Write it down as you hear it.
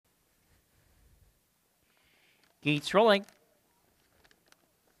Geets rolling.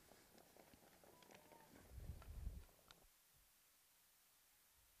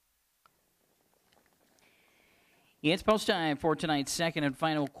 It's post time for tonight's second and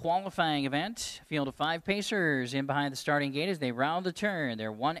final qualifying event. Field of 5 pacers in behind the starting gate as they round the turn.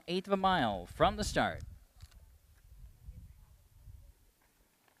 They're 1/8 of a mile from the start.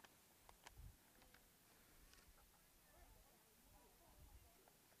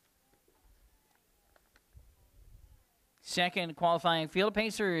 Second qualifying field of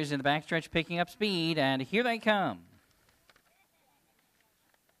pacers in the backstretch picking up speed, and here they come.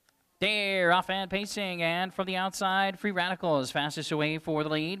 They're off and pacing, and from the outside, Free Radical is fastest away for the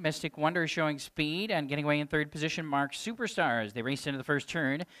lead. Mystic Wonder showing speed and getting away in third position. Mark Superstars. They race into the first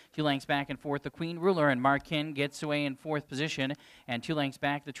turn. 2 lengths back and forth, the Queen Ruler, and Markin gets away in fourth position. And 2 lengths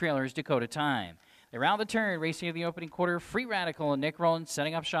back, the trailers, Dakota Time. They round the turn, racing to the opening quarter. Free Radical and Nick Rowland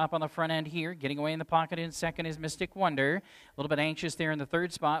setting up shop on the front end here. Getting away in the pocket in second is Mystic Wonder. A little bit anxious there in the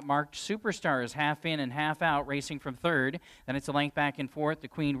third spot. Marked Superstars half in and half out, racing from third. Then it's a length back and forth, the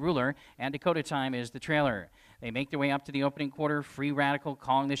Queen Ruler, and Dakota Time is the trailer. They make their way up to the opening quarter. Free Radical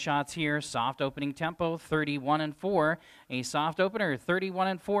calling the shots here. Soft opening tempo, 31-4. A soft opener,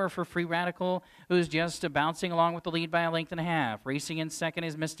 31-4 for Free Radical, who's just bouncing along with the lead by a length and a half. Racing in second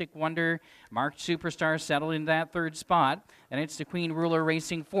is Mystic Wonder. Marked Superstar settled into that third spot. And it's the Queen Ruler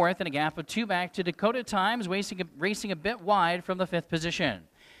racing fourth, and a gap of 2 back to Dakota Times, racing a bit wide from the 5th position.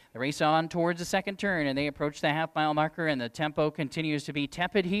 The race on towards the second turn, and they approach the half-mile marker, and the tempo continues to be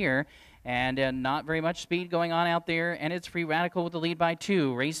tepid here, and not very much speed going on out there, and it's Free Radical with the lead by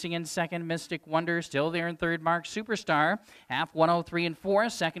 2. Racing in second, Mystic Wonder, still there in third, Mark Superstar. Half 103-4,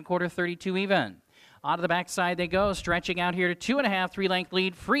 second quarter 32 even. Out of the backside they go, stretching out here to 2.5, 3-length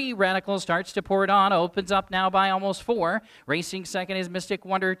lead. Free Radical starts to pour it on, opens up now by almost 4. Racing second is Mystic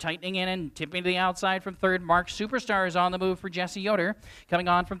Wonder, tightening in and tipping to the outside from third. Mark Superstar is on the move for Jesse Yoder. Coming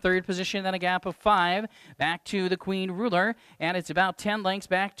on from third position, then a gap of 5. Back to the Queen Ruler, and it's about 10 lengths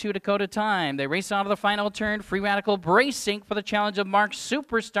back to Dakota Time. They race on to the final turn. Free Radical bracing for the challenge of Mark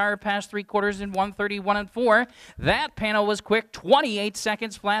Superstar past 3 quarters in 131-4. That panel was quick, 28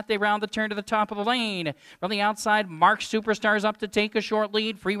 seconds flat. They round the turn to the top of the lane. From the outside, Mark Superstars up to take a short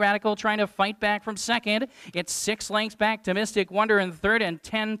lead. Free Radical trying to fight back from second. It's 6 lengths back to Mystic Wonder in third, and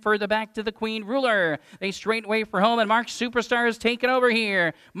 10 further back to the Queen Ruler. They straight away for home, and Mark Superstar is taken over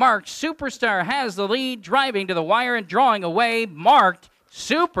here. Mark Superstar has the lead, driving to the wire and drawing away. Marked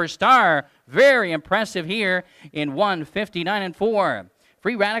Superstar, very impressive here in 1:59-4.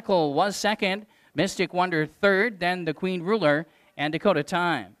 Free Radical was second, Mystic Wonder third, then the Queen Ruler and Dakota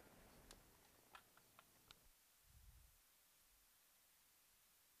Time.